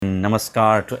and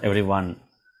namaskar to everyone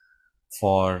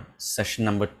for session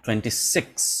number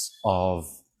 26 of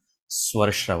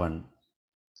Swarashravan.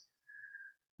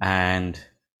 And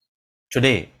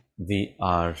today we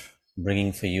are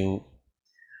bringing for you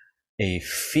a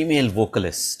female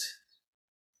vocalist.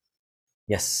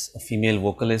 Yes, a female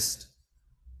vocalist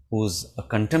who's a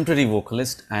contemporary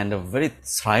vocalist and a very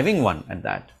thriving one at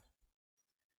that.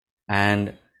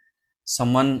 And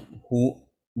someone who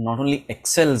not only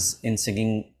excels in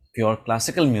singing pure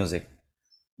classical music,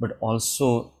 but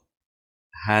also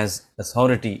has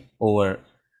authority over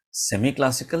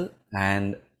semi-classical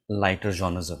and lighter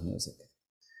genres of music.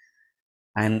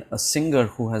 And a singer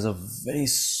who has a very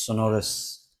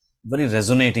sonorous, very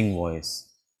resonating voice,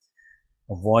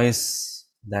 a voice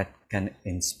that can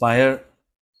inspire,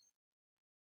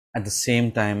 at the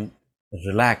same time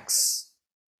relax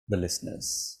the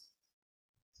listeners.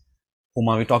 Whom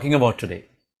are we talking about today?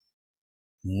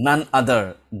 None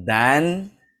other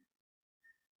than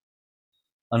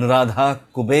Anuradha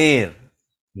Kuber.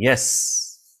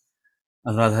 Yes,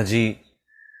 Anuradha ji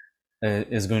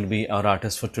is going to be our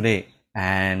artist for today,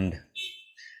 and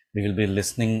we will be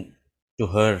listening to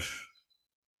her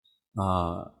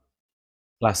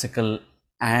classical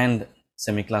and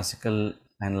semi-classical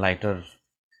and lighter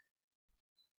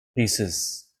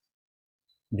pieces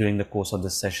during the course of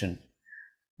this session.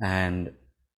 And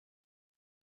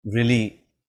really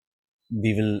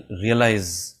we will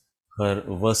realize her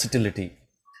versatility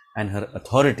and her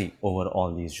authority over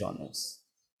all these genres.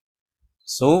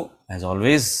 So, as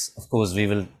always, of course, we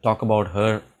will talk about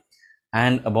her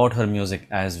and about her music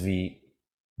as we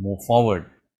move forward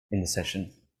in the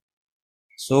session.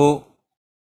 So,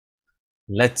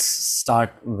 let's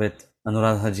start with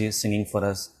Anuradha ji singing for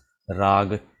us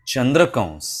Rag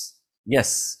Chandrakans.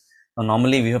 Yes, now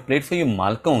normally we have played for you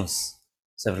Malkans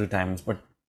several times, but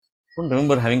I don't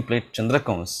remember having played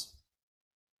Chandrakans.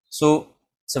 So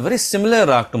it's a very similar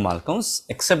rag to Malkans,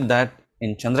 except that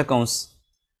in Chandrakans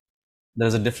there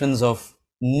is a difference of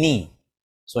ni.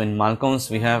 So in Malkans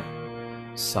we have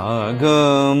sa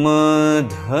ga ma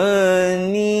dha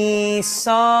ni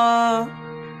sa,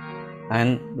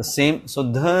 and the same. So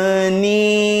dha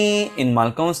ni in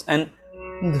Malkans and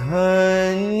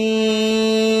dha ni.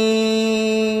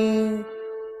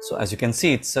 So as you can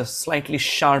see, it's a slightly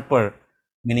sharper,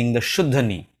 meaning the Shuddha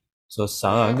ni. So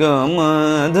sa ga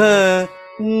ma dha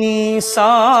ni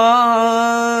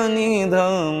sa ni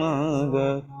dha ma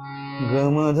ga ga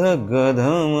ma dha ga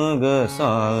dha ma ga sa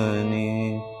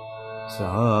ni sa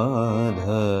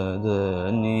dha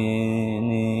dha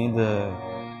ni dha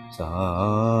sa.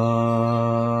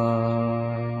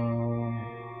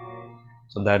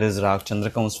 So that is Rag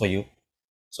Chandrakans for you.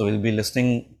 So we'll be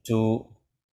listening to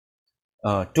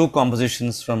two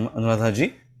compositions from Anuradha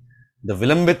ji. The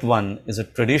Vilambit one is a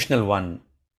traditional one.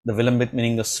 The Vilambit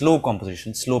meaning the slow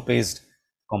composition, slow paced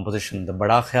composition, the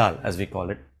Bada Khayal as we call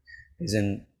it, is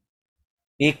in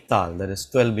ek tal, that is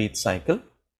 12 beat cycle,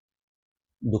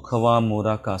 Dukhawa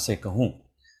Mora Kase Kahun.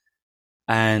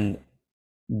 And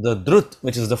the Drut,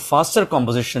 which is the faster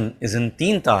composition, is in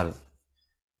teen tal,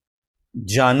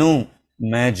 Janu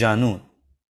Main Janu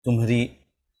Tumhari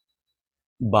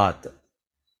Baat.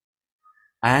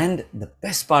 And the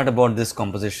best part about this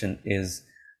composition is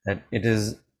that it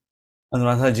is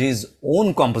Anuradha ji's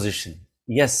own composition.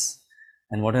 Yes,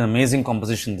 and what an amazing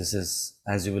composition this is,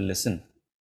 as you will listen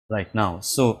right now.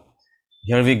 So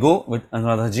here we go with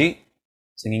Anuradha ji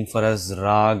singing for us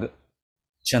Rag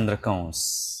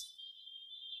Chandrakans.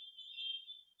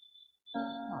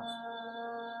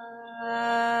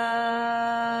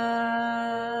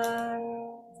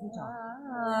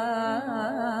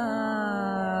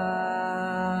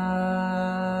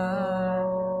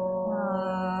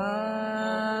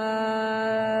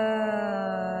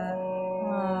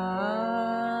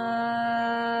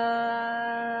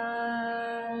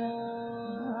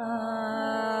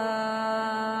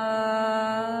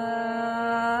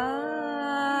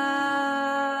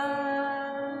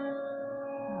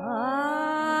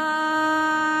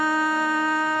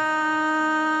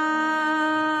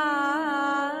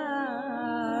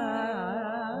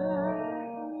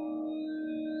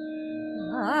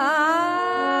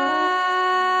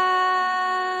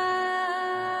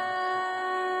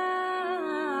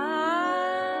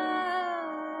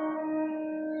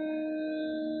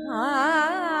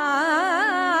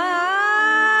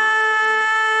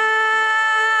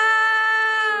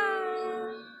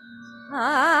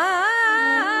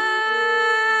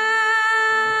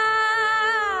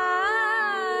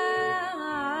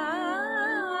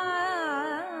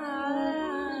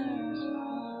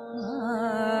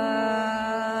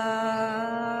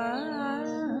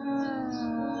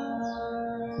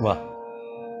 वाह.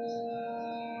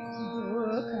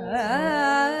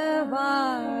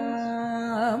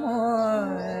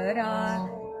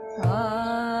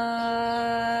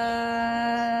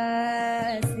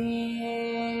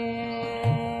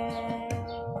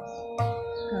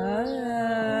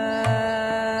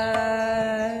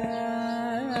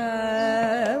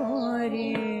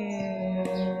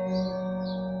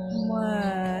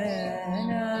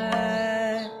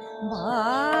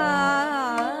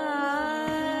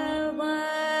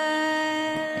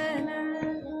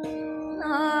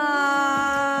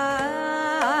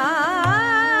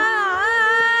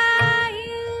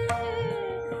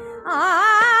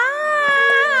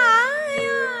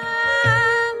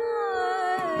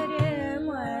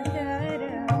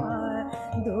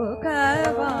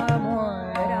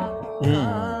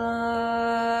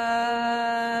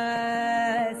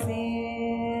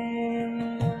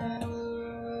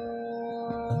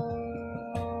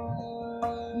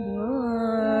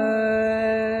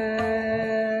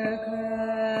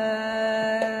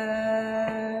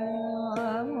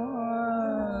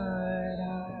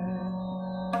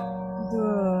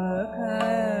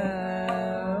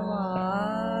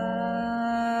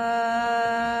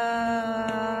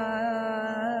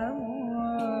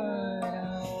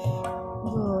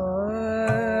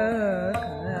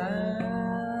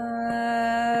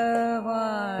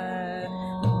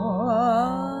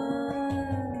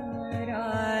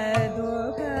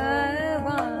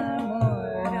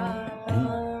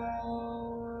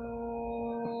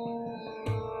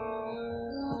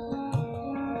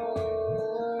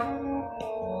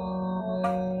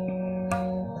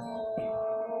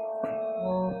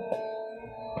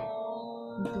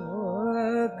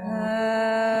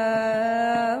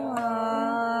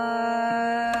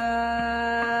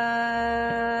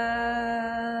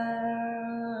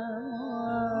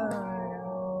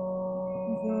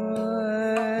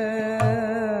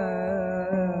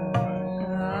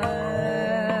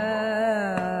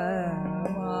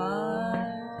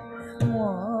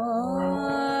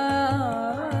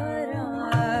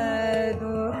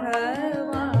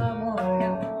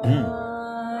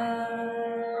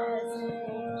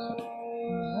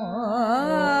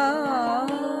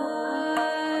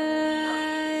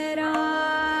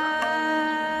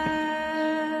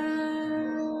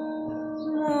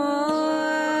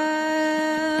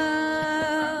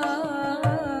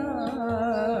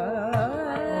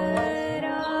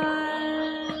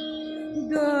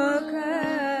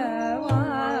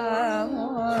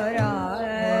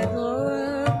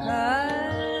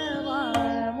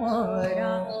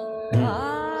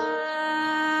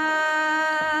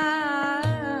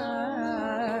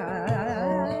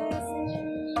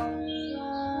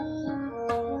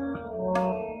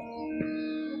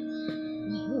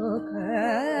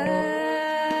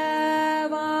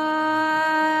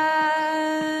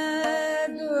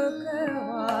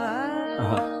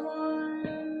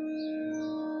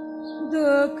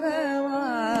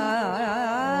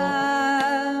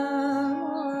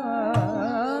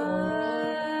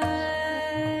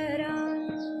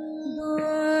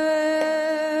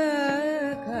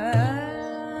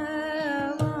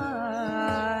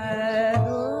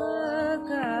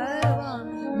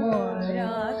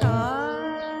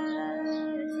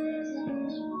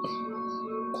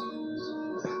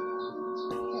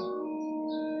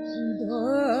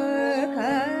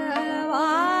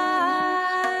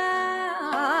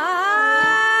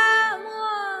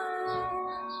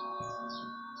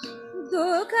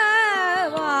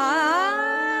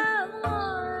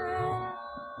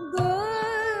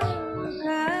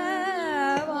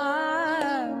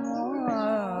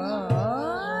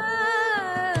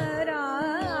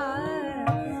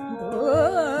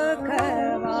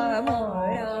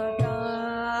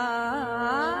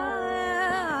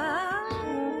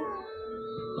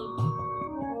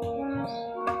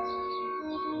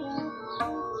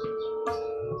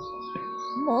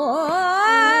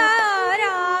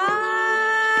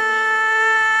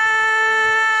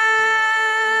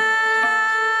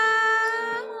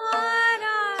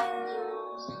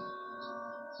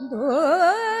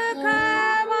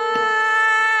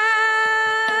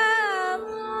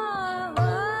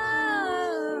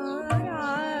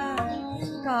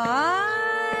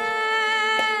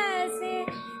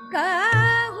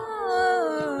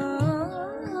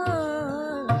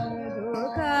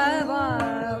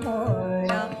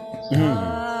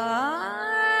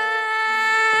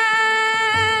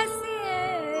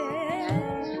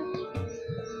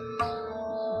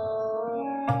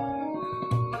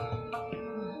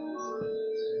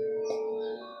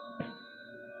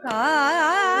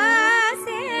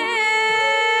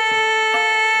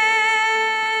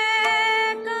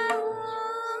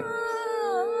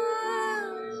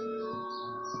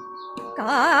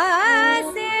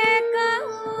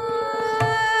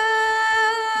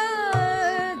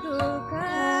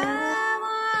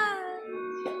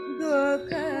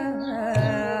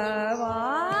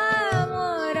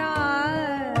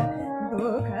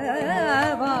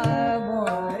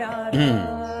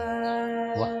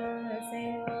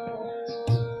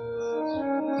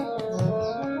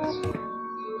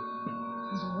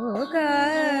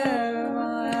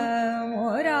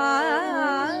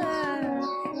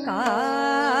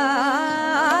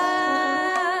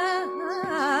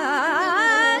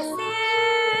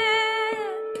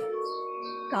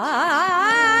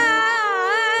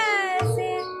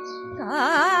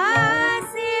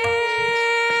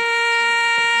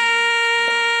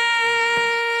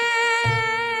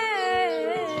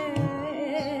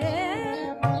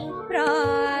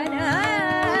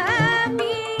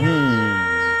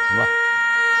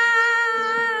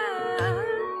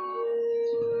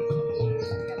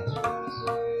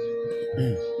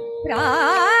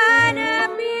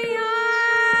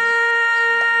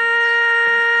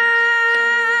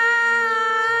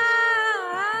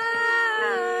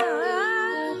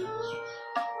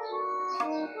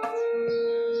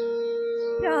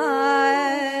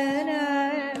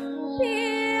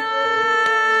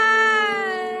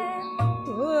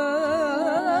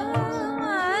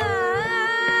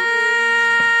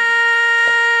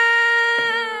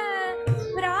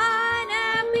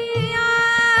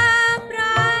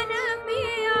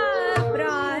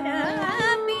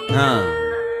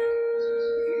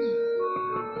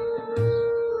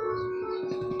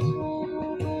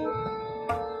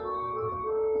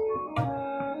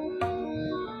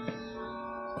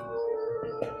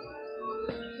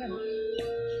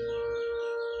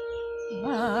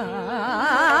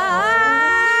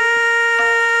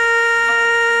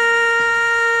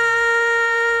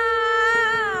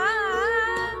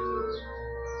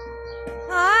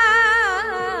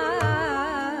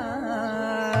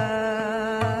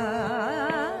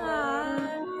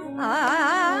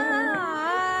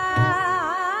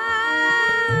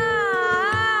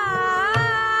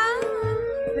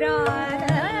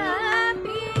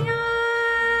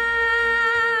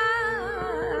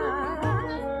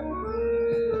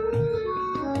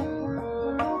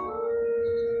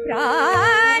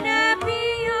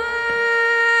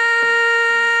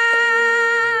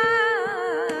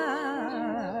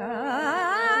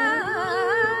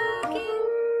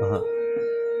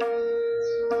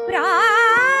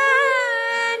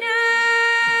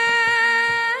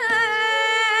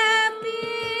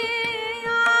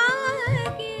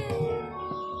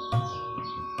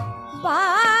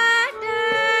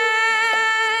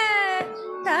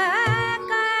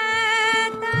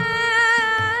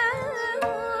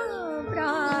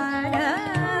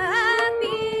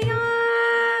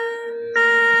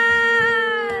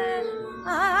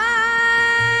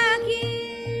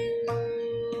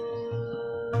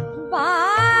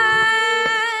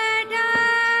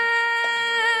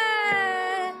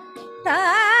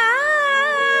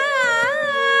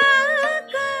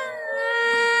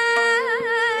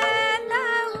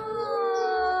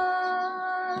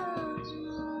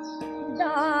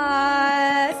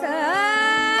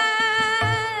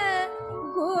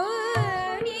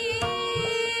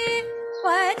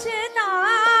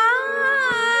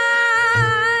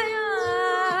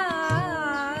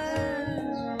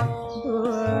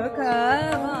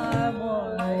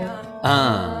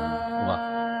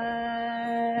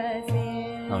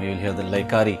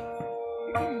 Laikari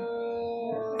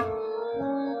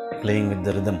playing with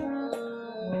the rhythm.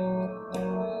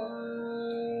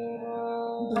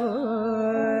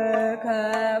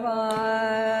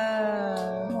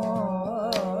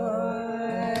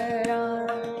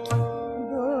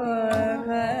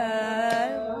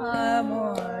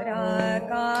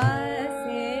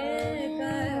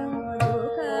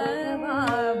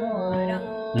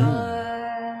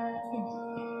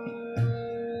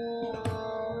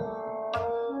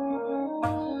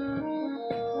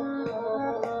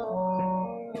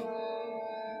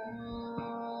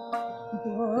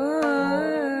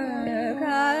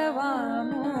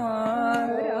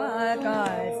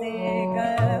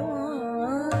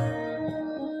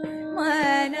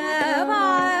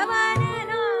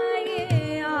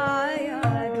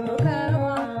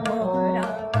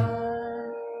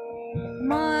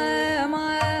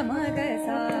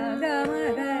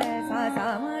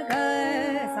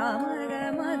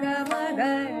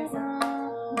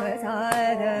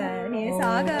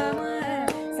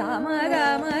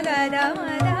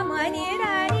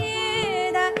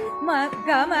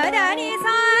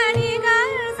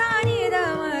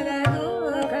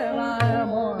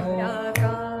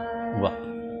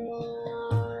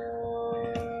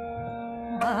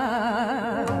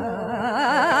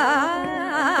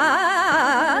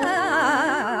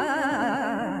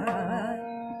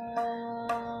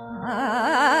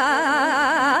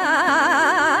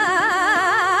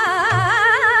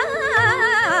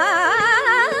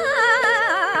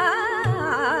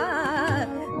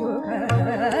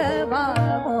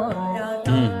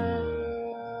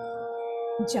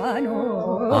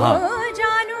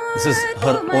 This is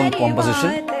her own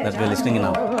composition that we are listening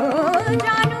now.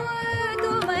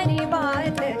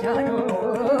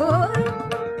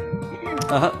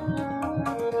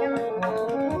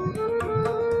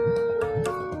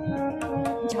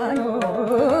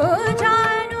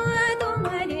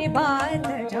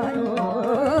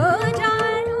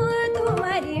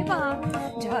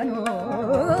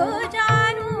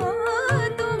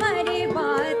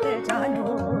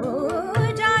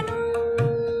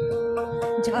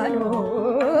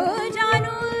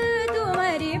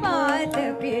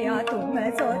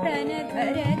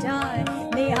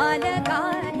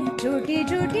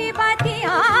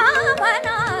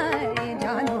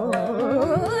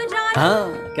 हाँ,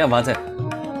 क्या बात है।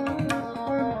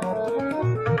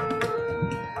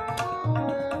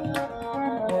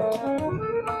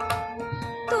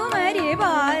 तुम्हारी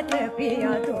बात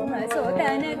पिया तुम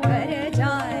सोतन घर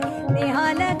जाए,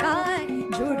 निहाल खाए,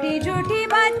 झूठी झूठी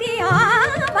बातियां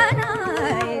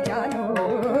बनाए, जानो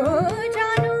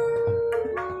जानो।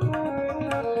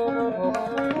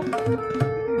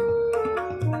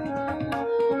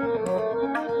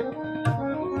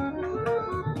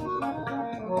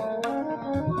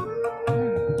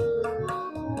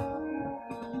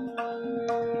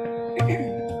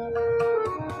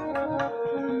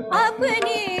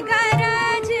 अपनी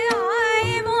गरज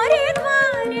आए मोरे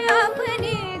द्वार,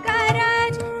 अपनी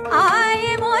गरज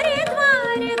आए मोरे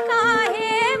द्वार,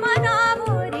 काहे मना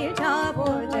मोरे जाबो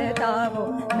जताबो,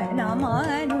 मैं ना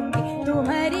मानूंगी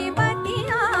तुम्हारी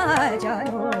बातियां,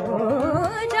 जानो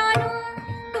जानो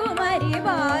तुम्हारी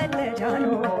बात,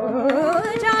 जानो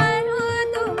जानो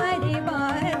तुम्हारी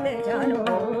बात, जानो।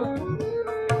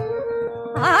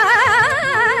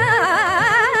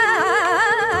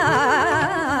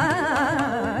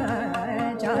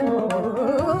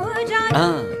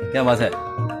 हाँ, क्या बात है।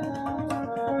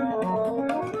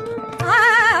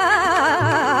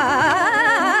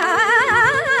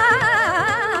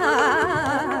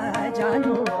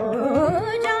 जानो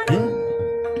जानो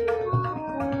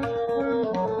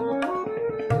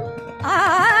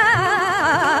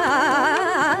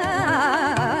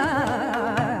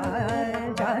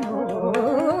जानो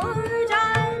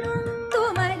जानो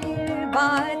तुम्हारी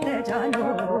बात, जानो।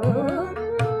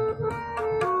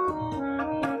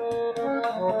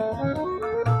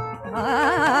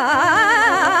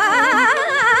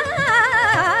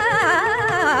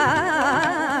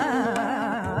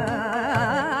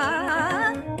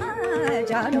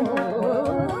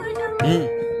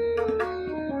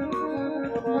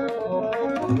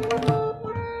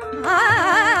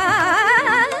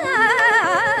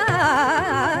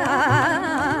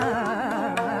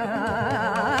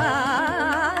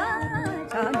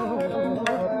 जानो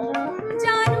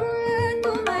जानो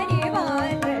तुम्हारी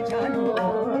बात,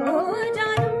 जानो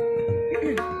जानो।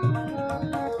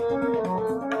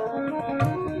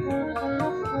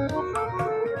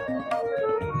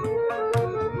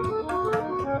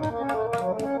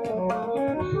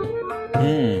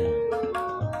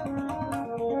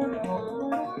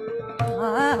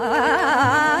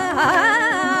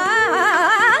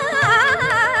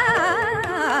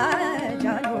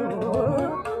 जानो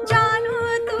जानो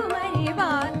तुम्हारी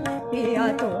बात पिया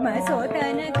तुम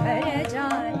सोतन घर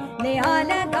जाए,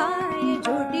 निहाल गाए,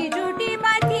 झूठी झूठी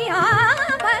बातियां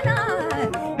बनाए,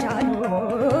 जानो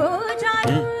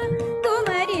जानो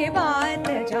तुम्हारी बात,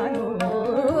 जानो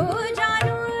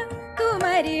जानो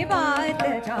तुम्हारी बात,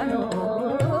 जानो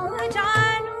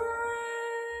जानो।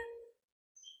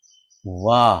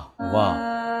 वाह वाह।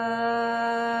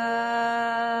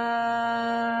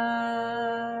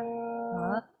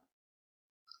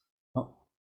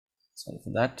 Sorry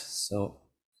for that. So,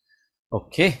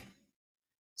 okay.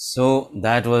 So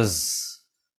that was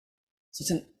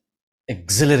such an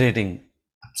exhilarating,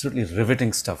 absolutely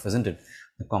riveting stuff, isn't it?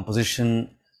 The composition,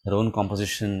 her own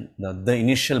composition, the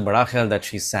initial Bada Khayal that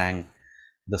she sang,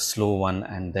 the slow one,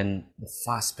 and then the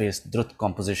fast-paced Drut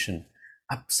composition,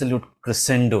 absolute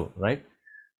crescendo, right?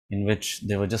 In which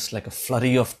there were just like a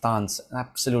flurry of taans,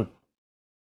 absolute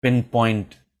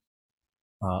pinpoint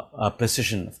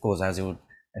precision, of course, as you would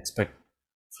expect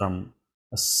from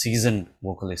a seasoned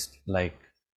vocalist like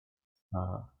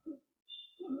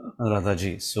Anuradha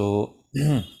ji. So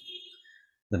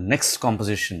the next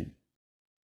composition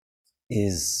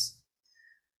is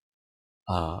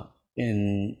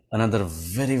in another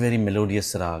very, very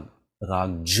melodious rag,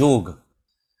 Rag Jog.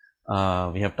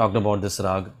 We have talked about this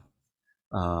rag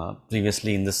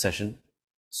previously in this session.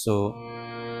 So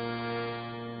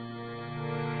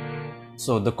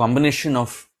the combination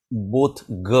of both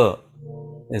G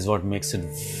is what makes it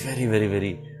very, very,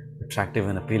 very attractive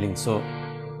and appealing. So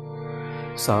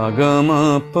Sa ga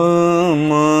ma pa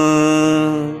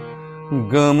ma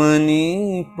गमनी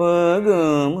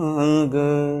पगम ग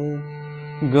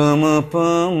गम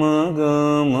पम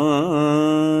गम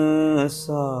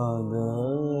साग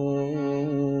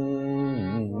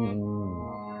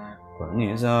पनि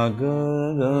सा ग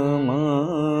गम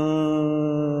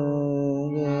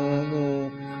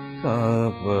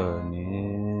पनि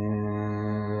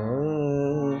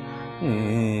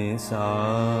sa.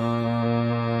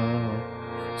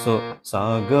 So sa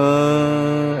ga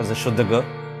as a shuddha ga,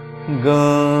 ga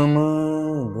ma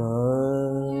ga,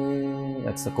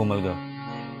 that's the komal ga.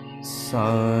 Sa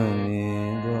ni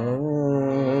ga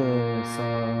sa.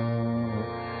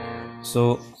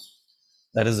 So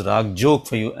that is rag jog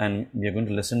for you, and we are going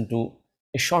to listen to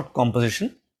a short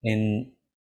composition in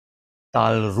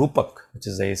tal rupak, which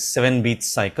is a 7-beat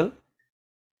cycle,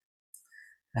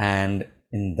 and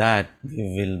in that we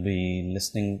will be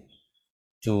listening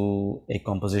to a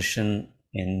composition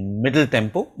in middle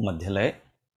tempo, madhyalay,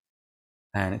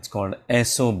 and it's called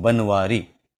Aso Banwari.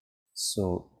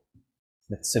 So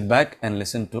let's sit back and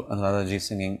listen to Anuradha ji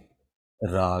singing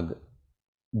Rag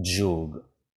Jog.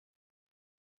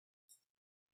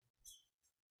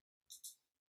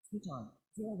 Switch on.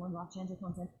 01 rock changer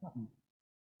content button.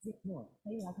 Zip more.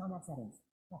 Play your icon app settings.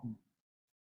 Button.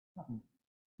 Button.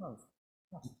 Close.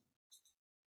 Button.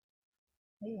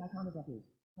 Play your icon execute.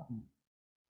 Button.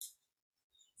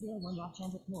 01 rock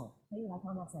changer more. Play your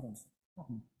icon app settings.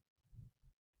 Button.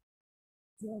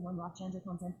 01 rock changer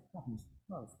content button.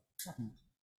 Close. Button.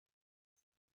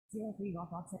 03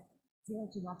 rock offset.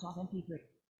 02 rock off MP3.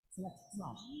 Select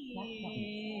slash. Back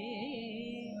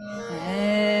button.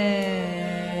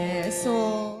 So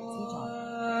Switch on.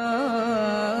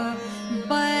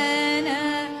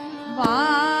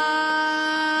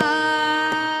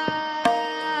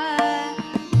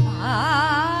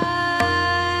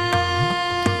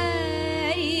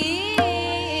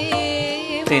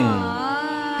 Tin,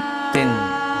 tin,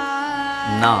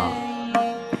 na,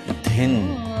 dhin,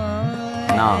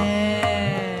 na,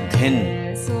 dhin,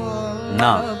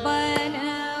 na,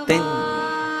 tin.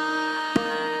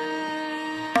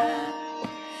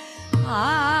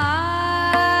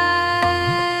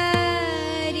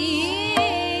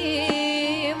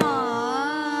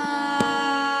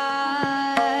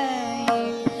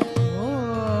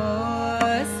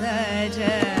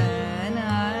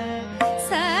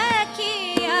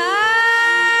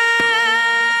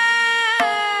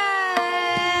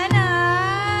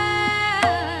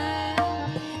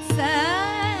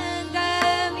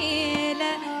 Sangam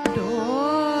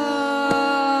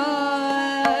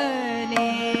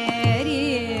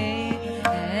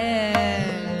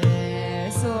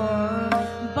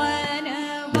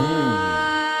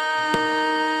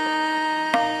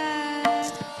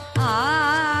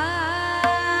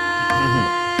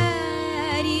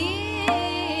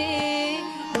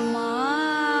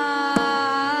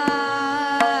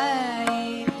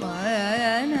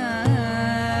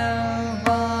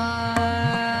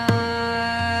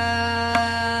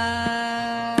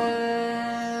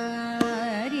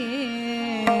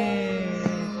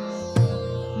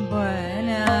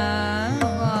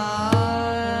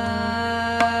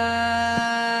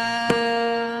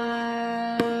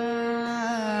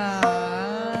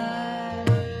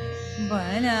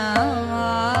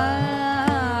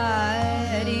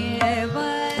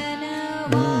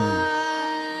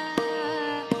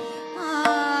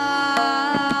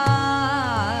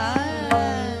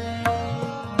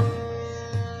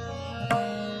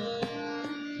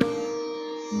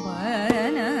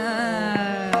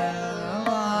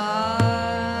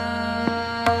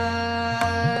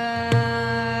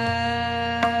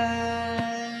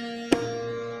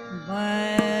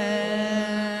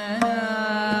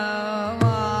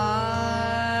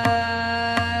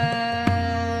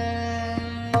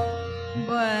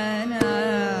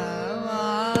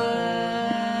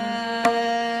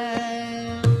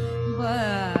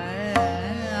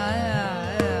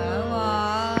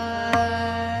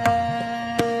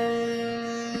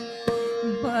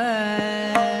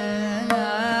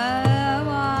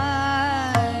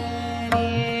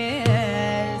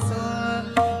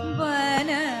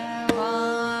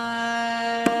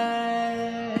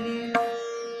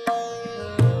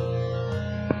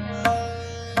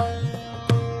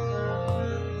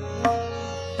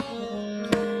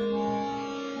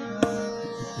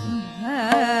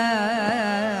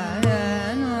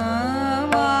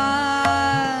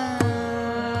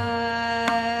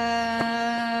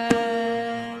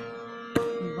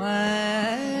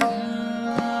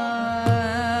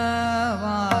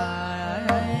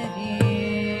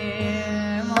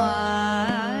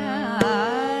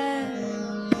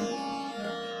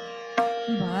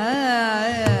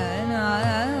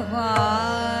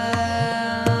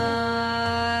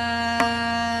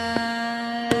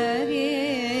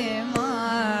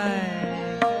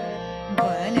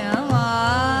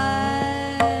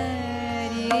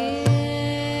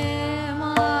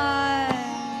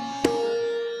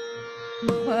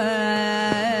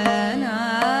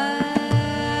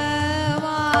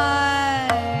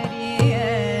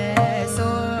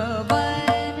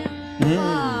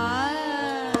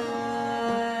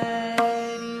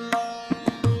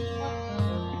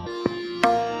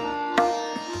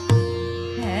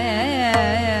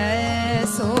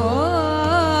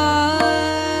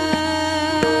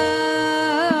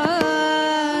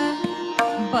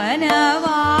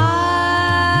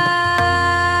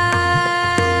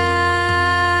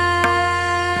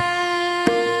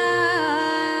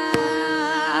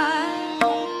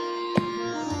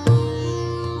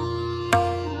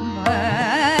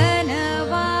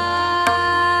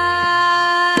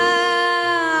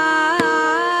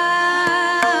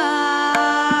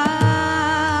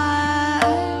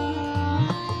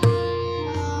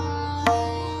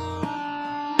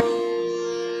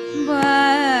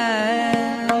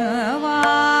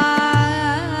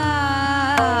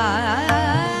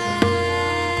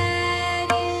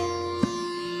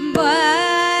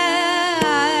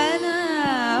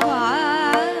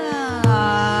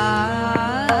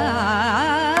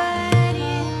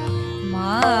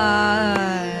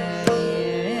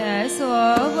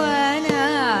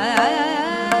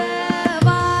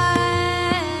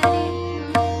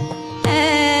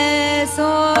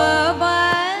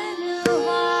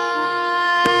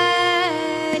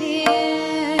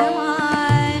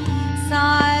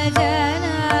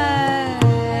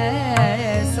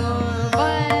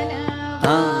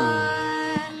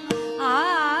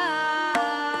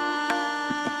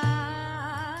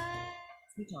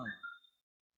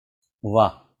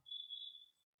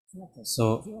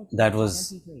So that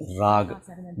was Rag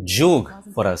Jog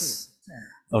for us,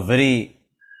 a very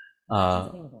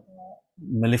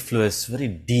mellifluous, very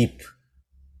deep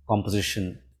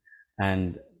composition,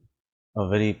 and a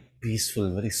very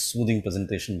peaceful, very soothing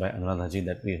presentation by Anuradha ji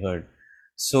that we heard.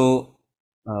 So,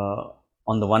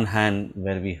 on the one hand,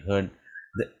 where we heard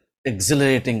the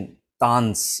exhilarating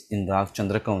tans in Rag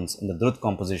Chandrakaunts in the Drut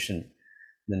composition,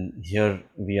 then here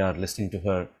we are listening to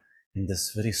her in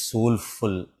this very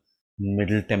soulful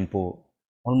middle tempo,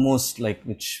 almost like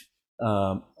which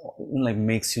like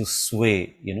makes you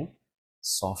sway,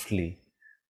 softly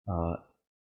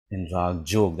in Rag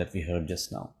Jog that we heard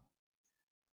just now.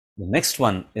 The next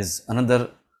one is another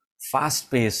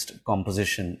fast-paced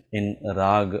composition in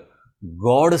Rag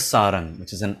God Sarang,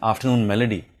 which is an afternoon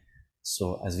melody.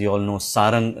 So as we all know,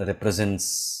 Sarang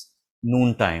represents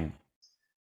noontime,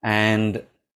 and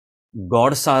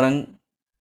God Sarang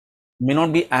may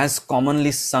not be as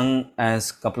commonly sung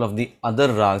as a couple of the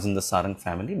other rags in the Sarang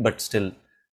family, but still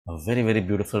a very, very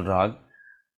beautiful rag.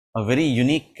 A very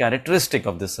unique characteristic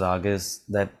of this rag is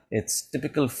that its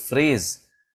typical phrase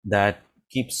that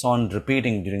keeps on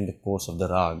repeating during the course of the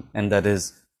rag, and that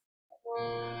is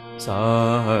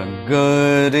sa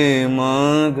ga re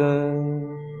ma ga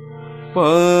pa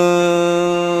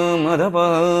ma da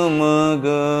pa ma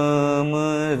ga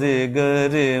ma re ga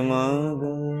re ma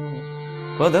ga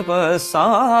pa da pa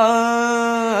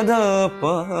sa da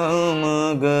pa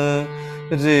ma ga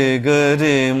re ga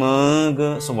re ma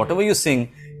ga. So whatever you sing,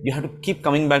 you have to keep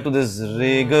coming back to this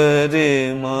re ga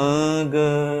re ma ga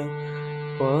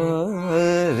pa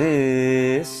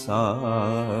re sa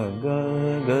ga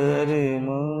ga re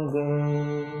ma ga.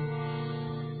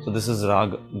 So this is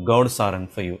Rag Gaud Sarang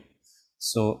for you.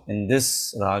 So in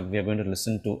this rag, we are going to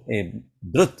listen to a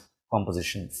Drut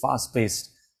composition, fast-paced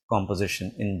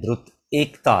composition in Drut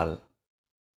Ektal,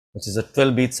 which is a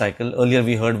 12-beat cycle. Earlier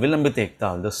we heard Vilambit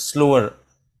Ektal, the slower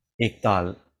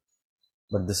Ektal,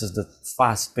 but this is the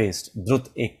fast-paced Drut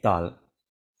Ektal.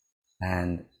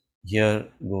 And here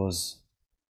goes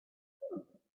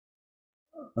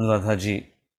Anuradha ji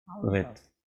with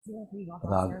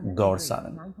Rag Gaud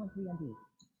Sarang.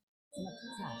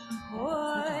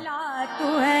 भोला तू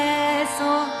है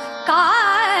सो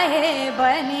काहे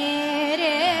बने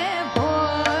रे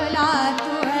भोला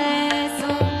तू है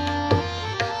सो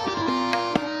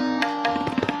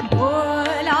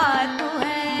भोला तू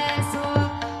है सो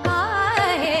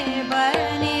काहे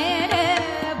बने रे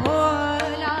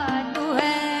भोला तू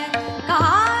है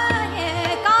काहे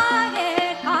काहे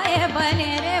काहे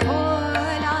बने रे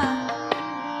भोला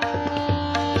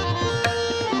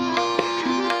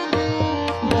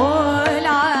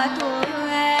भोला तू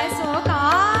ऐसो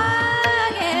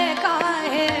काहे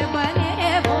काहे बने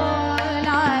रे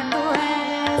भोला तू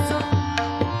ऐसो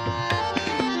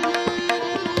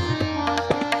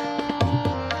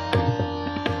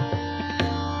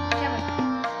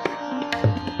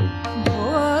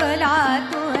भोला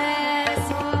तू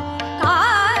ऐसो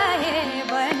काहे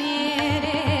बने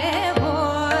रे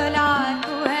भोला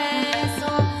तू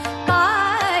ऐसो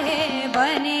काहे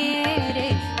बने रे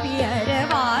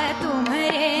पियरवा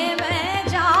तुम्हारे मैं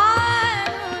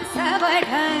जानू सब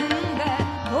ढंग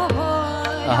हो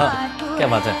भोला तू क्या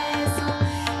बात है। ऐसो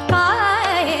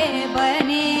काहे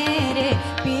बने रे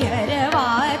पियरवा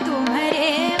तुम्हारे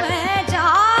मैं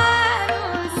जानू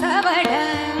सब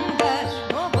ढंग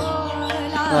हो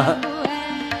भोला तू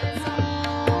ऐसो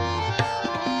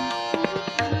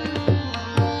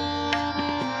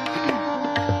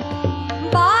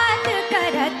बात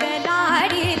करत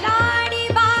लाड़ी लाड़ी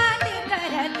बात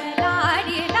करत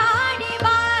लाड़ी लाड़ी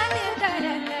बात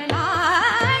करत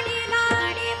लाड़ी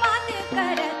लाड़ी बात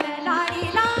करत लाड़ी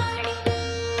लाड़ी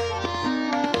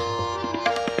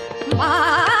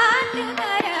बात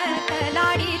करत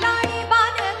लाड़ी लाड़ी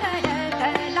बात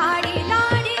करत लाड़ी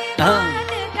लाड़ी बात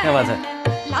क्या बात है।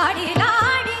 करत लाड़ी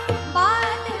लाड़ी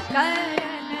बात करत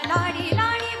लाड़ी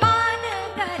लाड़ी बात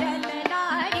करत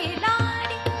लाड़ी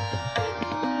लाड़ी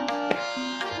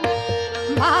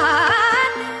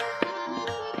बात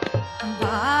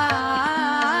बात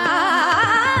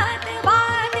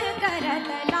बात करत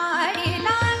लाड़ी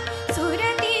लाल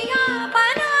सुरतिया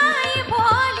बनाई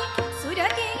भोली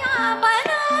सुरतिया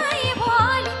बनाई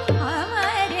भोली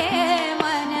हमारे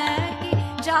मन की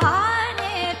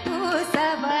जाने तू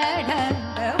सब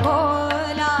ढंग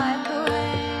भोला तू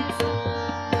ऐसा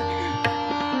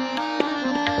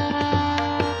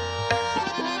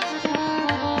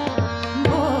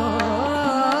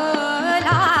भोला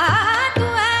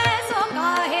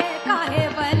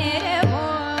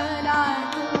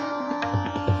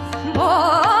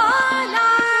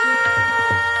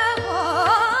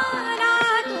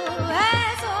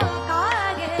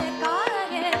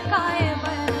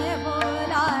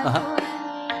भोला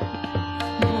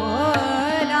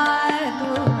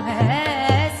तू है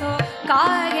सो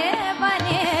काहे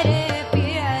बने रे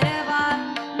पियरवा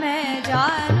मैं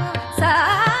जानू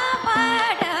सब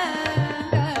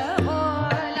ढंग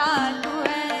भोला तू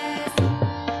है सो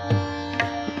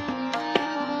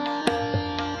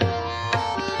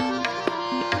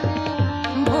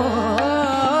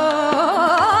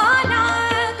भोला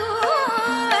तू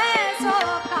है सो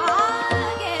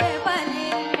काहे बने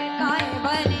रे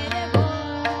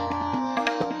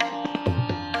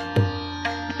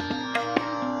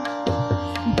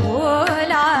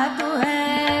भोला तू है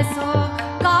सो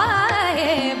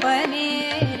काहे बने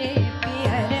रे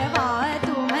पियरवा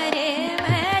तुम्हारे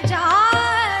मैं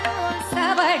जानू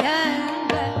सब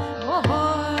ढंग वो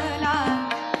भोला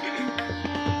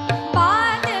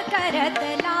बात करत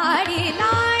लाड़ी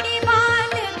लाड़ी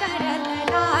बात करत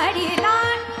लाड़ी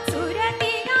लाड़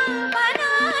सुरतिया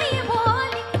बनाई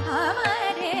बोली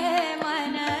हमारे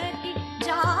मन की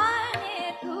जाने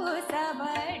तू सब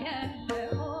ढंग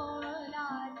भोला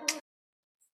तू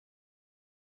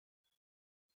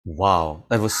Wow,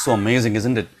 that was so amazing,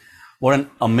 isn't it? What an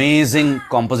amazing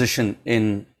composition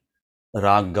in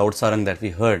Rag Gaud Sarang that we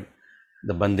heard,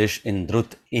 the Bandish in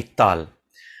Drut Ektal.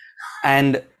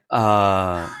 And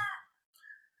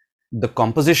the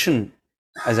composition,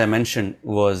 as I mentioned,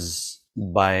 was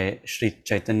by Sri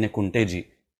Chaitanya Kunteji.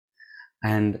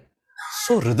 And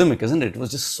so rhythmic, isn't it? It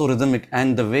was just so rhythmic.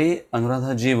 And the way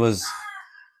Anuradha ji was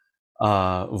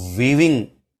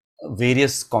weaving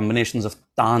various combinations of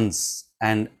tans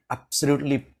and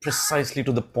absolutely precisely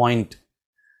to the point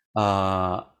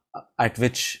at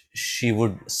which she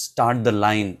would start the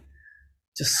line,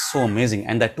 just so amazing.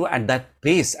 And that too at that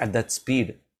pace, at that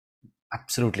speed,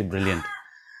 absolutely brilliant.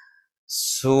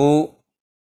 So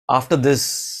after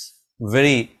this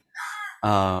very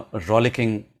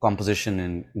rollicking composition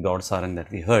in Gaud Sarang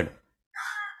that we heard,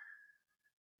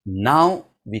 now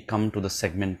we come to the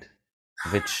segment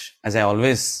which, as I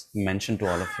always mention to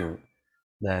all of you,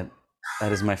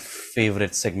 that is my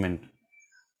favorite segment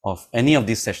of any of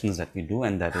these sessions that we do,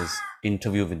 and that is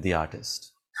interview with the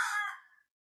artist.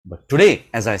 But today,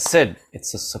 as I said,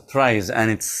 it's a surprise and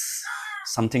it's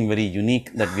something very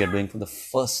unique that we are doing for the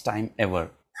first time ever.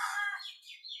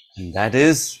 And that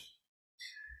is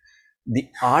the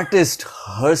artist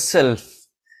herself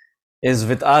is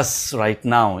with us right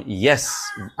now. Yes,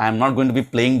 I'm not going to be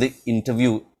playing the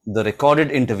interview, the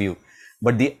recorded interview,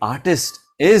 but the artist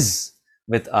is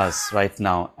with us right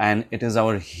now, and it is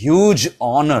our huge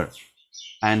honor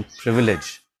and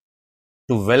privilege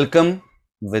to welcome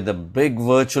with a big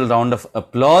virtual round of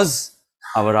applause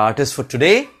our artist for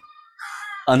today,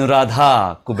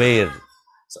 Anuradha Kuber.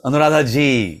 So Anuradha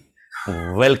ji,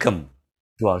 welcome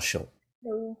to our show.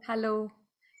 Hello. Hello.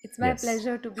 It's my Yes.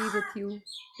 pleasure to be with you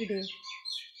today.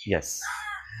 Yes,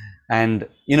 and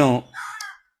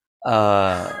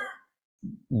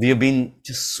we have been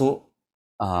just so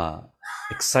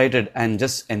excited and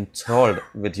just enthralled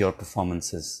with your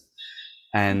performances,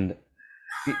 and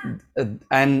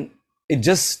it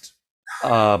just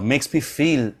makes me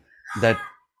feel that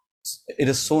it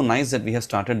is so nice that we have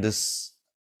started this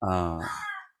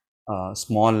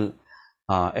small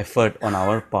effort on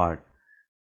our part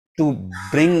to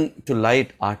bring to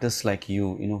light artists like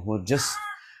you, who are just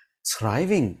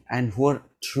thriving and who are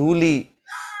truly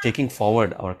taking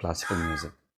forward our classical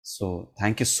music. So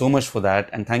thank you so much for that,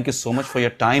 and thank you so much for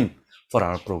your time for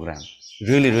our program.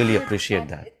 Really, really appreciate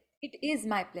that. It is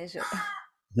my pleasure.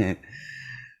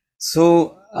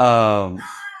 So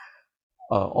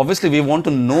obviously we want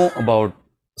to know about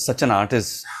such an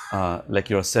artist like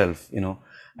yourself,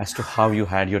 as to how you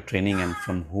had your training and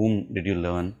from whom did you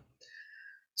learn.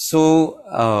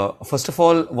 So first of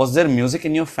all, was there music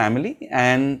in your family?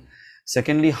 And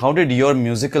secondly, how did your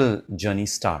musical journey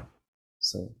start?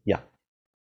 So yeah.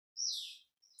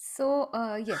 So,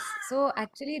 yes. So,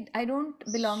 actually, I don't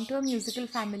belong to a musical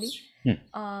family.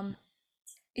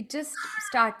 It just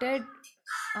started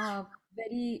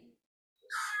very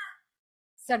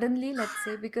suddenly, let's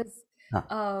say, because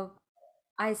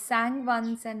I sang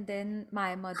once, and then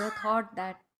my mother thought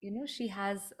that, she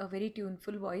has a very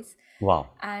tuneful voice. Wow.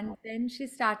 And then she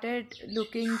started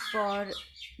looking for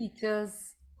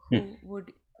teachers who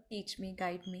would teach me,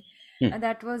 guide me. And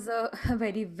that was a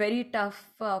very, very tough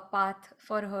path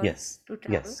for her Yes. to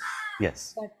travel. Yes.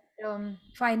 Yes. But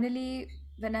finally,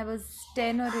 when I was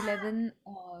 10 or 11,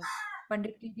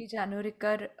 Pandit T.B.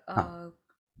 Janurikar,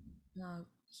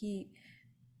 he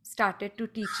started to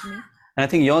teach me. And I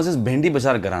think yours is Bhendi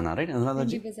Bazaar Gharana, right, Anuradha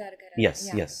ji? Bhendi Bazaar Gharana, Yes.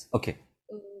 yeah. Yes. Okay.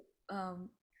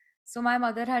 So my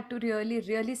mother had to really,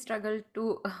 really struggle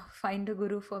to find a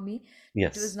guru for me.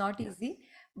 Yes. It was not easy.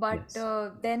 But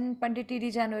Yes. then Pandit T.D.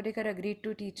 Janwarikar agreed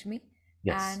to teach me,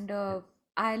 Yes. and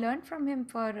I learned from him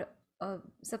for a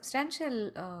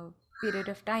substantial period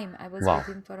of time. I was Wow. with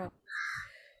him for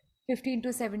 15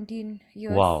 to 17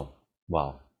 years. Wow.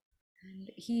 Wow. And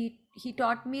he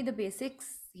taught me the basics.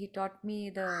 He taught me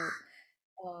the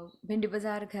Bhindi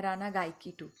Bazaar Gharana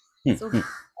Gaiki too. So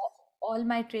all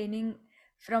my training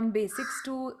from basics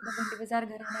to the Bhindi Bazaar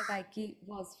Gharana Gaiki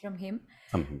was from him.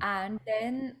 From him. And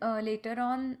then later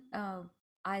on,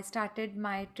 I started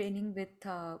my training with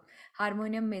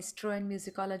harmonium maestro and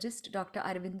musicologist Dr.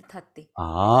 Arvind Thatte.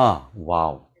 Ah,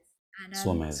 wow. And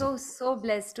So I'm amazing. so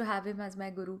blessed to have him as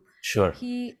my guru. Sure.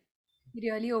 He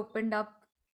really opened up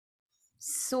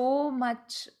so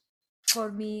much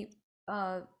for me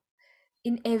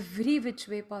in every which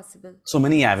way possible. So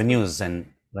many avenues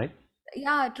and right?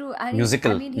 Yeah, true. And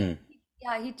Musical. I mean,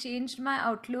 he changed my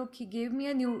outlook. He gave me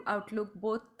a new outlook.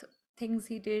 Both things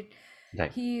he did.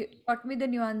 Right. He taught me the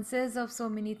nuances of so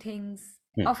many things,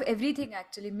 of everything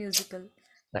actually musical.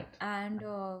 Right. And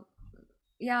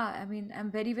yeah, I mean,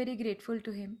 I'm very, very grateful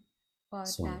to him for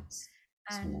So that. nice.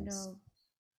 So And nice.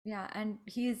 yeah, and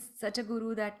he is such a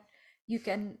guru that you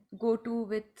can go to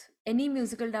with any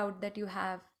musical doubt that you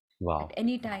have Wow. at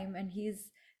any time, and he's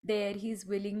there. He's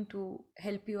willing to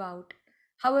help you out,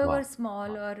 however Wow.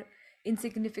 small or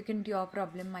insignificant your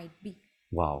problem might be.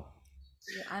 Wow.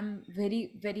 So I'm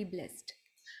very, very blessed.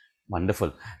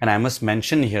 Wonderful. And I must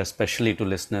mention here, especially to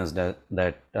listeners, that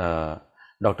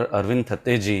Dr. Arvind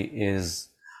Thatteji is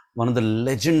one of the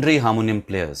legendary harmonium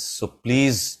players. So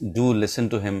please do listen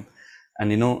to him. And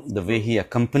you know, the way he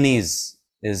accompanies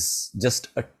is just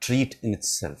a treat in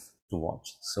itself to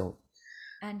watch. So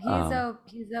And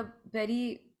he's a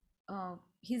very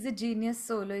he's a genius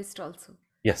soloist also.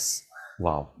 yes.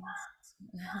 Wow.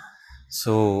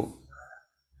 So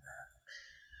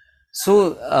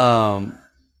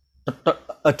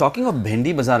talking of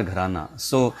Bhendi Bazaar Gharana,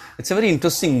 so it's a very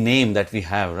interesting name that we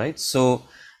have, right? So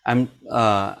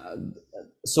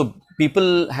so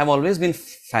people have always been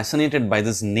fascinated by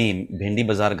this name, Bhendi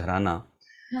Bazaar Gharana.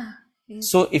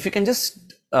 So if you can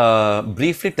just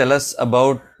briefly tell us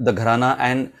about the Gharana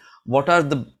and what are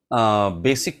the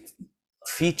basic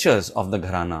features of the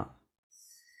Gharana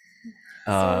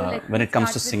when it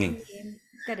comes to singing.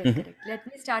 Correct. Let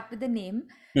me start with the name.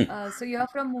 So you're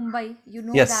from Mumbai. You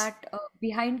know Yes. that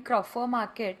behind Crawford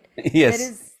Market, Yes.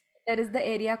 there is the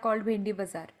area called Bhendi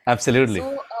Bazaar. Absolutely.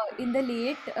 So in the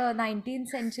late 19th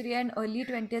century and early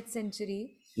 20th century,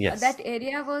 Yes. that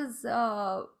area was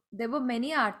there were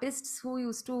many artists who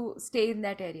used to stay in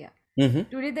that area.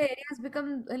 Today the area has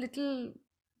become a little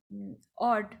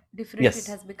odd, different. Yes.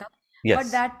 It has become. Yes.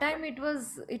 But that time it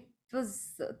was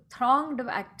thronged,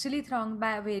 actually thronged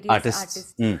by various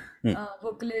artists,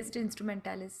 vocalists,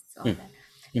 instrumentalists, all that.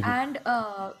 And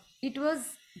it was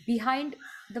behind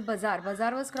the bazaar.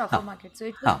 Bazaar was Crawford Market, so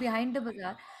it was behind the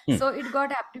bazaar. So it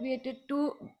got activated to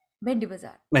Bhendi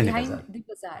Bazaar, Bhendi behind Bazaar. the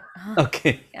bazaar.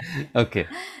 Okay. Okay.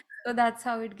 So that's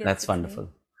how it gets. That's its name. wonderful.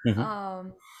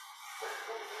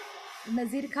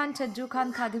 Nazir Khan, Chajju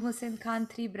Khan, Khadim Hussain Khan,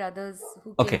 three brothers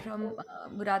who Okay. came from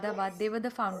Muradabad. They were the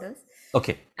founders.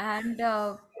 Okay. And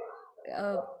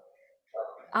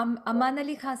Aman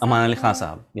Ali Khan Sahab, Aman Ali Khan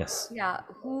Sahab. Yes. yeah,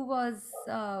 who was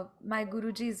my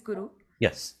Guruji's guru,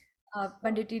 Yes.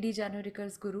 Pandit T.D.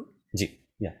 Janwarikar's guru. Ji.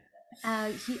 Yeah.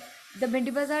 The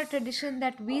Bhendi Bazaar tradition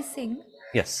that we sing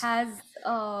Yes. has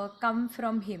come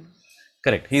from him.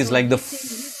 Correct. He is So like the we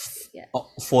sing yeah.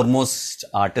 foremost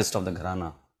artist of the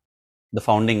Gharana. The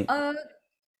founding.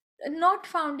 Not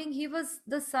founding, he was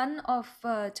the son of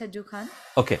Chajju Khan.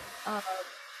 Okay.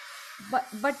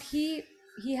 But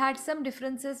he had some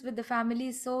differences with the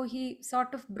family, so he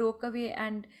sort of broke away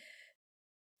and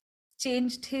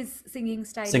changed his singing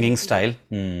style. Singing style.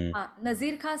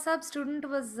 Nazir Khan Saab's student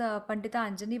was Pandita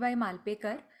Anjani Bai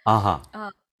Malpekar. Aha.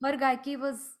 Her gaiki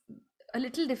was a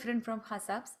little different from Khan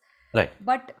Saab's. Right.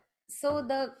 But so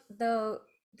the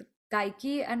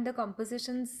gaiki and the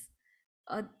compositions,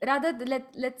 rather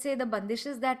let's say the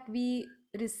bandishes that we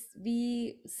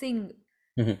sing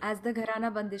as the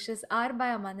Gharana bandishes are by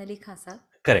Aman Ali Khan Saab.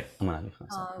 Correct. Aman Ali Khan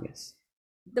Sahab. Yes.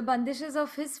 The bandishes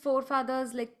of his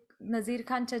forefathers like Nazir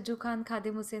Khan, Chajju Khan,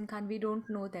 Khadim Hussain Khan, we don't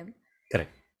know them.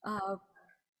 Correct.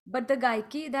 But the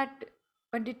gaiki that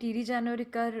Pandit T.D.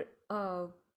 Janwarikar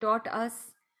taught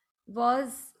us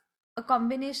was a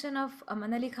combination of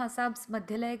Aman Ali Khan Saab's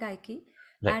Madhyalaya gaiki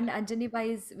Right. and Anjani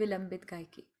Bai's Vilambit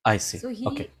gaiki. I see. So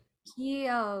Okay.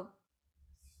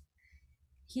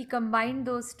 he combined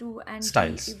those two and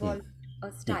Styles. he evolved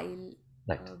a style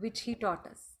Right. which he taught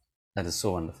us. That is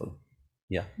so wonderful.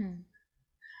 Yeah.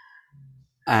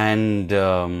 And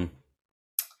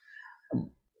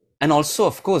And also,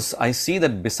 of course, I see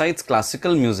that besides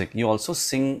classical music, you also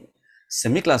sing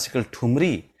semi-classical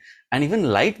thumri and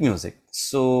even light music.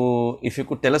 So if you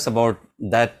could tell us about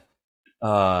that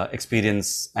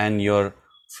experience and your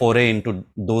foray into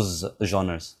those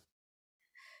genres.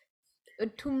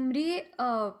 Thumri,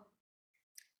 I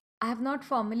have not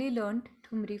formally learned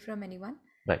Thumri from anyone.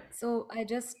 Right. So I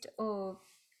just,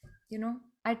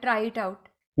 I try it out.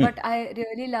 But I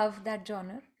really love that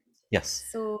genre. Yes.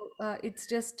 So it's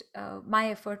just my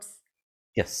efforts.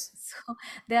 Yes. So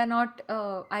they are not,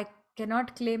 I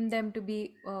cannot claim them to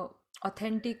be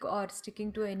authentic or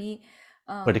sticking to any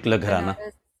Particular gharana.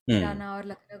 Banaras gharana or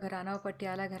Lucknow gharana or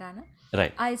Patiala gharana.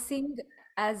 Right. I sing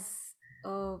as,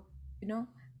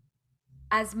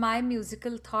 as my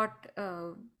musical thought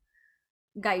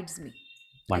guides me.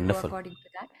 I go Wonderful. according to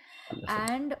that.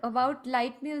 Wonderful. And about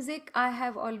light music, I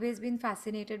have always been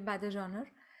fascinated by the genre.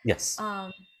 Yes.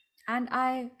 And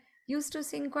I used to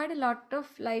sing quite a lot of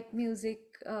light music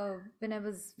when I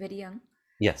was very young.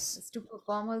 Yes. Just to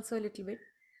perform also a little bit.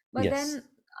 But Yes. then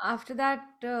after that,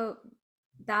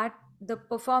 that the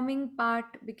performing part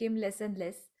became less and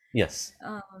less. Yes.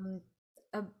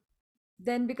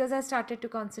 Then because I started to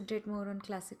concentrate more on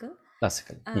classical,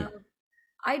 Classical.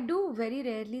 I do very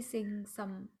rarely sing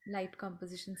some light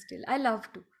composition still. I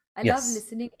love to. I love Yes.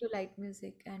 listening to light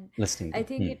music, and Listening I to.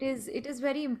 think it is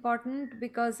very important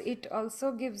because it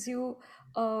also gives you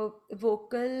a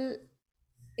vocal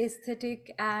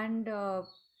aesthetic and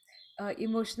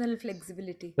emotional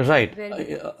flexibility. Right. Where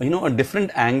A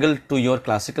different angle to your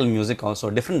classical music also,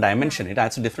 a different dimension. It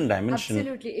adds a different dimension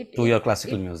absolutely to your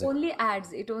classical it music. only adds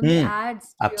to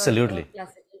Absolutely. your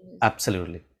classical music.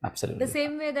 Absolutely. Absolutely. The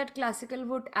same way that classical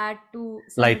would add to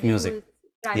Light somebody music. who is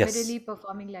Yes. primarily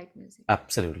performing light music.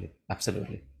 Absolutely.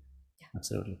 Absolutely.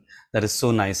 Absolutely. That is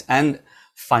so nice. And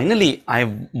finally, I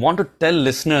want to tell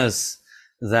listeners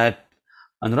that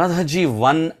Anuradha ji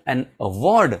won an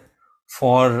award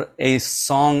for a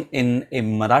song in a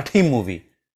Marathi movie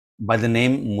by the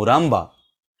name Muramba.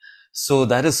 So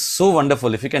that is so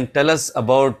wonderful. If you can tell us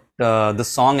about the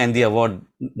song and the award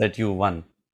that you won.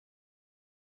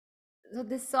 So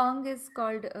this song is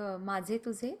called माझे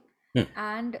तुझे,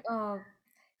 and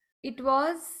it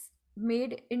was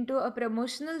made into a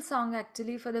promotional song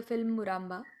actually for the film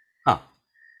Muramba.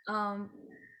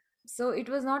 So it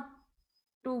was not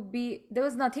there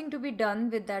was nothing to be done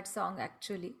with that song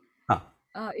actually.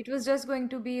 It was just going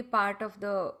to be part of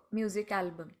the music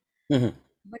album.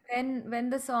 But then when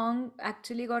the song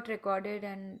actually got recorded,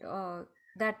 and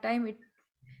that time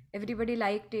everybody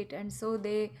liked it, and so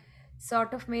they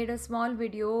sort of made a small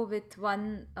video with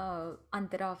one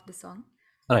antara of the song.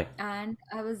 Right. And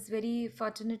I was very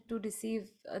fortunate to receive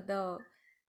the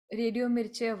Radio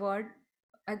Mirchi Award.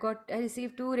 I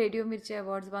received 2 Radio Mirchi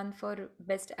Awards, one for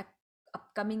best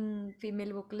upcoming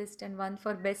female vocalist and one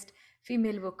for best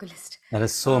female vocalist. That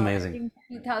is so I amazing. think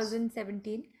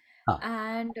 2017.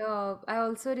 And I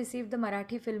also received the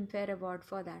Marathi Filmfare Award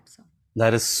for that song.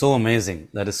 That is so amazing.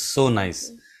 That is so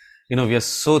nice. We are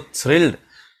so thrilled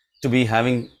to be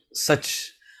having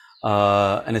such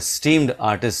an esteemed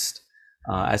artist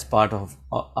as part of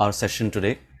our session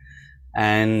today.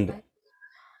 And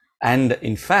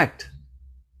in fact,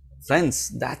 friends,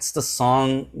 that's the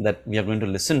song that we are going to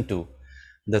listen to,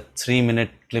 the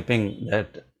 3-minute clipping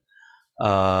that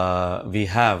we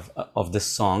have of this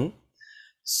song.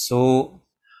 So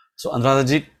Anuradha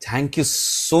ji, thank you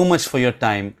so much for your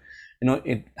time.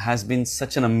 It has been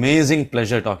such an amazing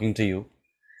pleasure talking to you.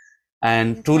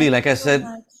 And truly, like I said,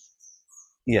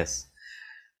 yes.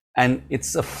 And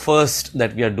it's a first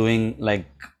that we are doing, like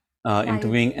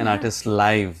interviewing an artist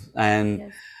live.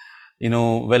 And,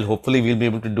 well, hopefully we'll be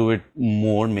able to do it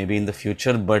more maybe in the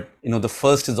future. But, the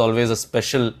first is always a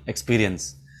special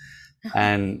experience.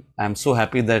 And I'm so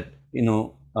happy that,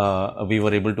 we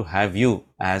were able to have you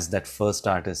as that first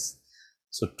artist.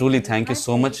 So truly, thank you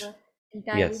so much.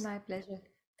 Entirely my pleasure.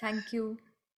 Thank you.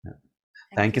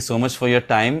 Thank you so much for your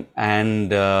time.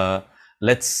 And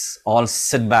let's all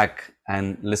sit back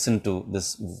and listen to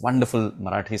this wonderful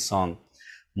Marathi song,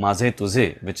 माझे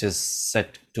तुझे, which is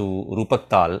set to Rupak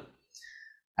Tal.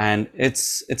 And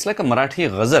it's like a Marathi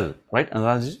ghazal, right,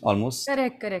 Anuradha ji? Almost.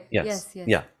 Correct. Yes.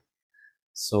 Yeah.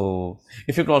 So,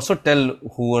 if you could also tell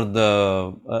who are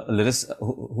the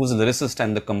who's the lyricist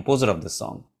and the composer of this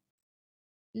song?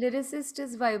 Lyricist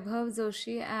is Vaibhav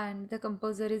Joshi and the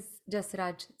composer is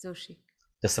Jasraj Joshi.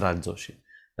 Jasraj Joshi.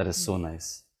 That is so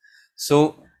nice.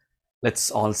 So,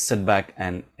 let's all sit back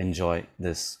and enjoy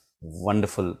this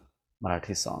wonderful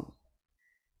Marathi song.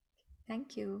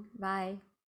 Thank you. Bye.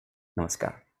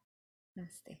 Namaskar.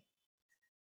 Namaste.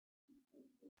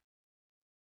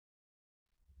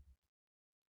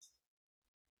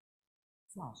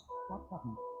 Slash. Back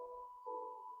button.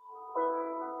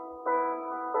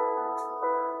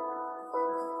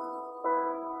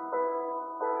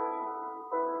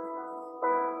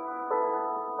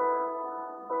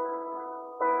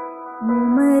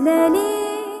 उमलले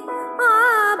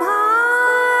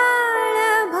आभाळ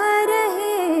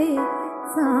भरहे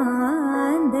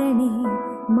चांदणे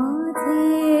माझे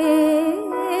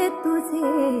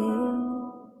तुझे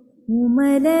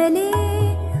उमलले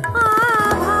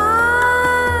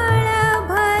आभाळ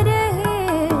भरहे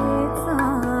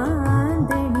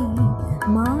चांदणे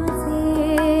माझे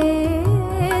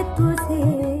तुझे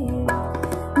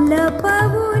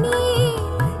लपवुनी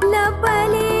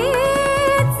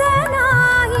लपलेच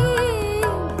नाही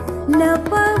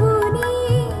लपवुनी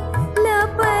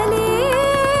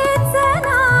लपलेच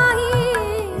नाही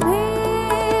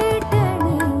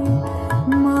भेटणे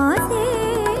माझे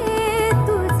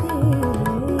तुझे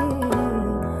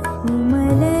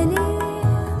उमलले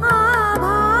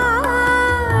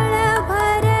आभाळ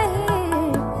भरहे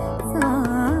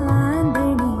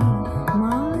चांदणे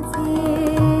माझे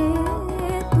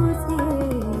तुझे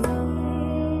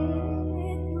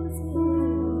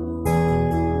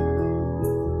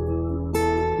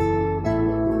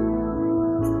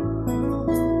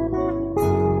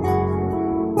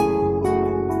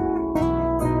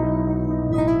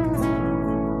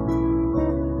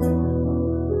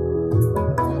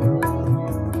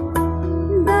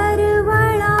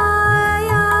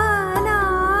दरवळाया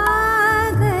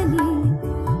लागली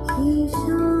ही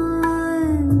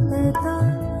शांतता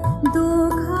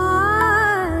दोघातली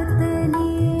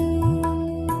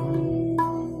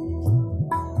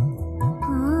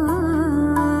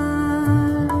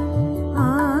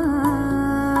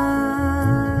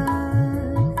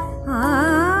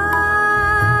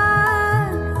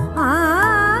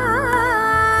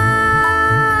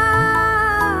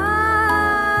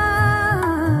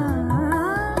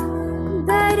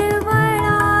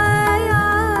दरवळाया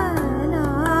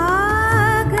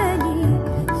लागली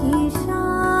ही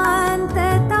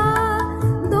शांतता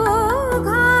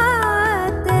दोघातली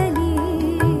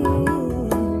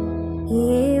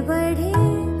केवढे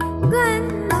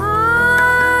गंधाळले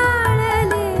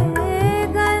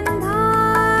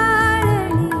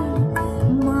गंधाळणी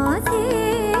माझे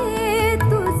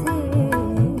तुझे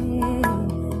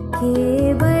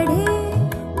केवढे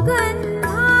गंधाळले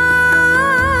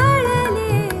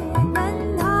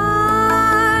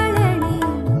गंधाळणी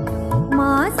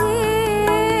माझे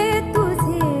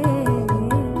तुझे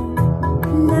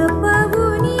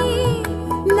लपवुनी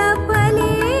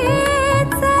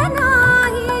लपलेच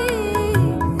नाही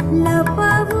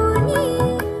लपवुनी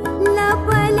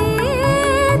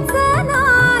लपलेच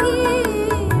नाही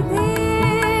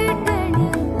भेटणे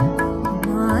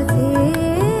माझे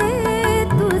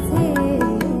तुझे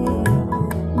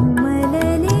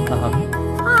उमलले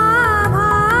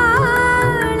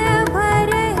आभाळ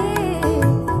भरहे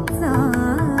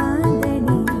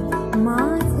चांदणे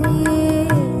माझे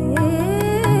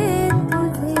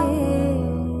तुझे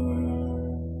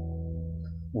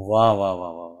Wow, wow,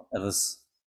 wow, wow. That was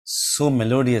so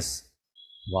melodious.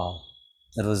 Wow.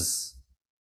 That was,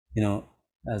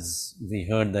 as we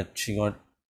heard that she got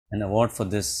an award for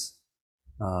this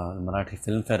Marathi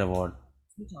Filmfare Award.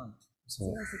 Switch on. So,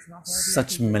 06 Rafael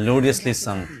such melodiously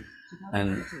sung.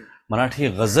 And Marathi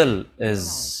ghazal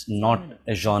is not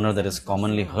a genre that is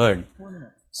commonly heard. 4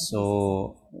 minutes.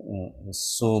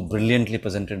 So brilliantly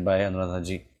presented by Anuradha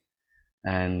ji,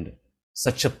 and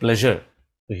such a pleasure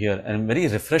to hear and very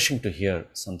refreshing to hear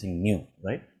something new,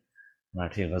 right?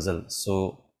 Marathi ghazal.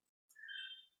 So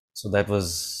that was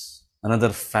another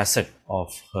facet of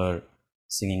her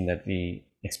singing that we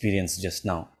experienced just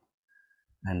now.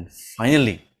 And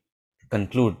finally, to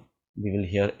conclude, we will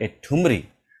hear a thumri,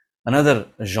 another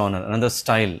genre, another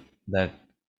style that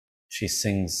she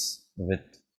sings with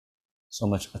so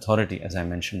much authority, as I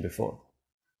mentioned before.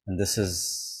 And this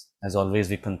is, as always,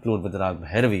 we conclude with Rag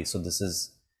Bhairavi. So this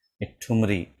is a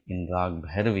thumri in Rag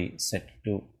Bhairavi set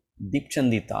to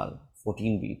Deepchandi Tal,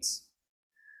 14 beats.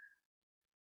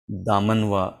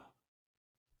 Damanwa,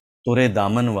 Tore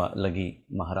Damanwa Lagi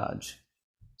Maharaj.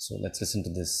 So let's listen to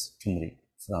this thumri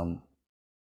from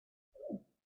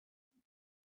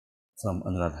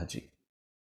Anuradha ji.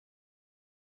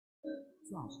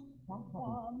 Slash. Back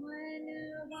button.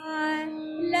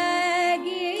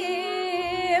 लगी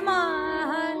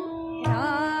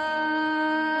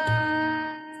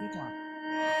Switch on.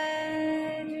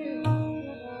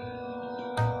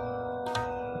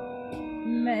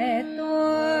 मैं तो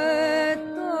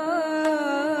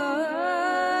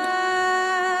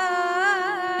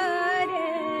रे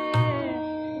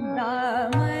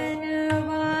दामन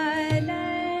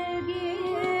वालगी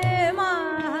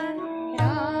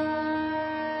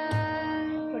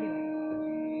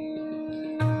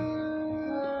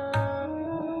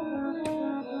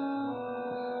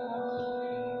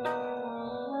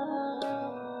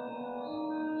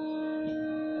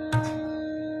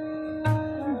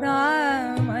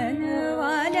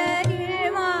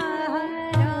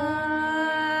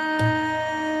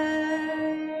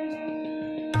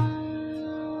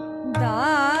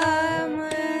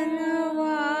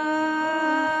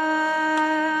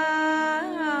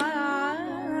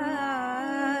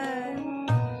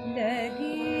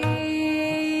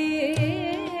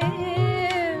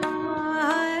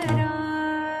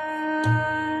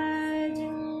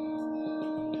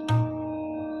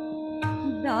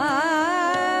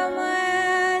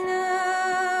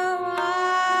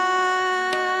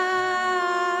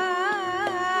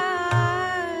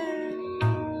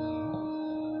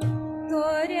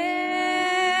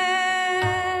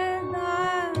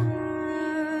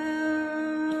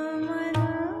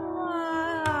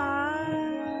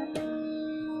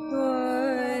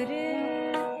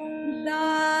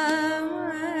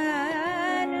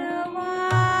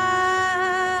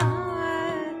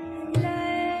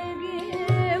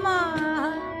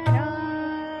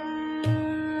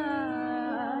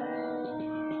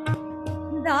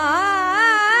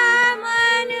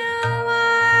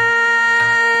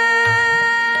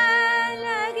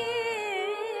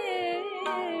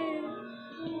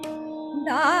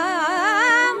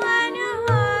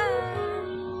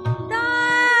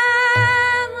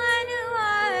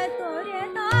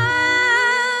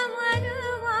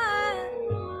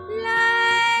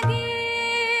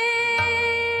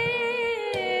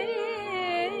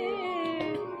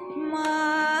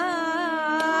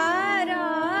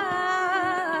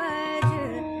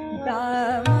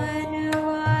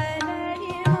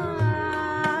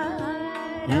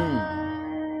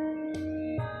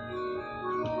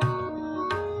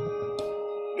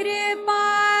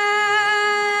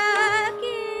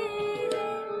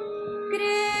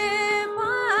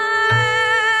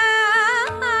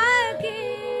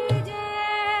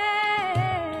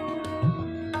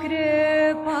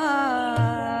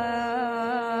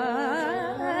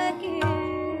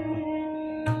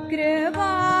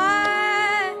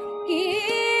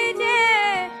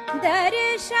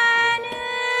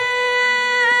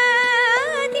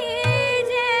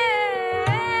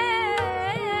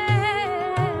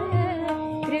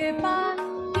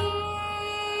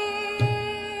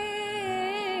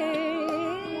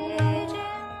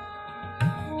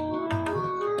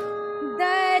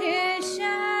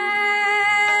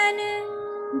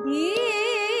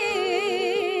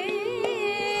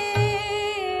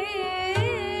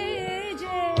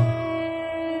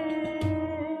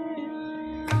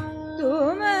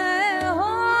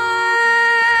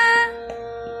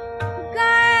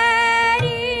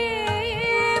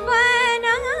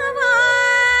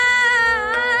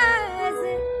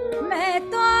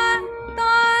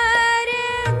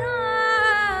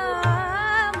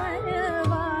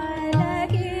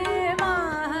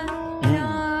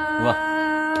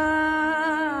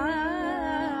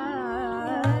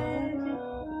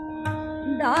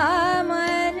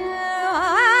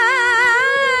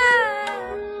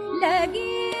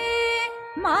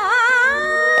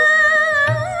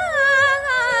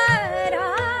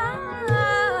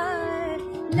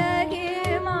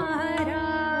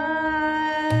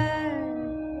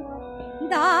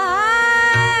Oh,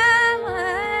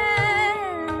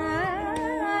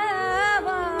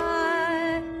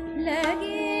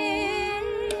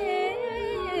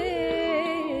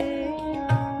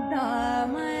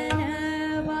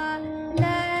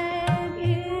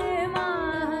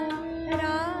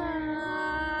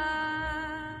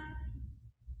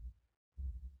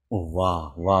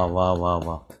 wow, wow, wow, wow,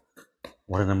 wow.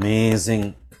 What an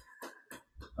amazing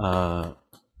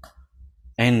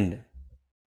end,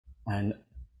 and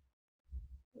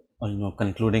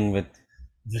concluding with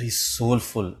very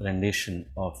soulful rendition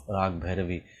of Rag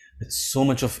Bhairavi with so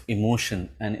much of emotion,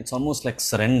 and it's almost like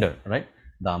surrender, right?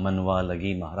 Damanwa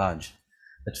Lagi Maharaj,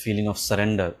 that feeling of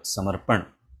surrender, samarpan,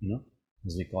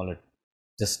 as we call it,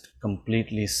 just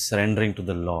completely surrendering to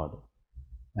the Lord,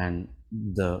 and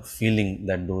the feeling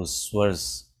that those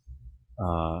swars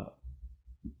uh,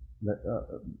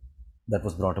 that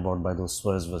was brought about by those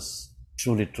swars was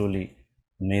truly, truly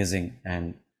amazing,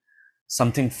 and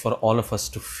something for all of us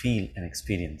to feel and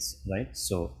experience, right?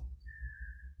 So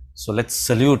let's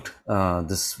salute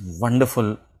this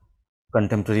wonderful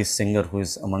contemporary singer who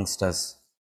is amongst us,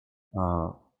 uh,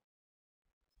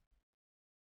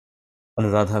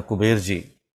 Anuradha Kuberji,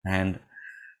 and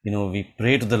we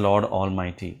pray to the Lord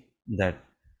Almighty that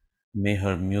may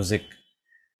her music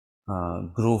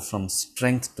grow from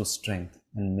strength to strength,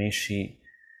 and may she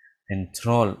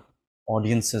enthrall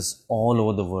audiences all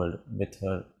over the world with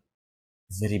her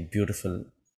very beautiful,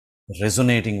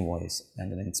 resonating voice,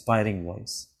 and an inspiring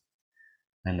voice,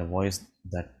 and a voice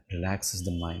that relaxes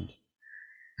the mind.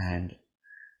 And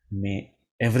may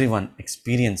everyone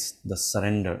experience the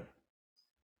surrender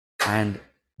and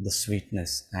the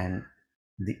sweetness and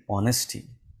the honesty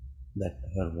that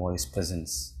her voice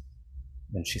presents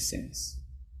when she sings.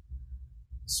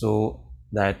 So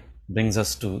that brings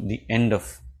us to the end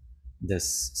of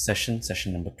this session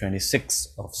number 26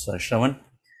 of Swarashravan.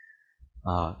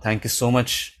 Thank you so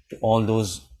much to all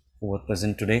those who were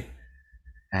present today,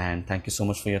 and thank you so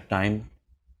much for your time.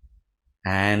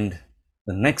 And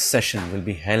the next session will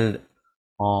be held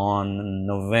on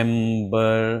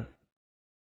November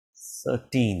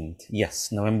 13th.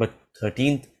 Yes, November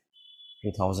 13th,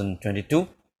 2022.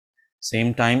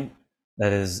 Same time,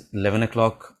 that is 11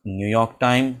 o'clock New York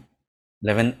time,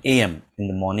 11 a.m. in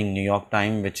the morning New York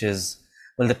time, which is,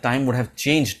 well, the time would have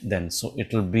changed then. So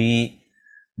it will be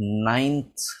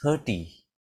 9:30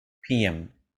 p.m.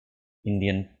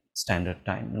 Indian Standard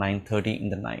Time, 9:30 in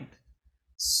the night.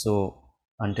 So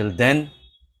until then,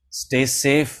 stay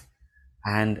safe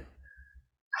and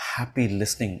happy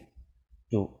listening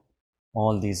to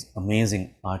all these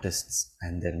amazing artists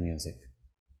and their music.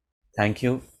 Thank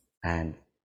you and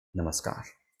namaskar.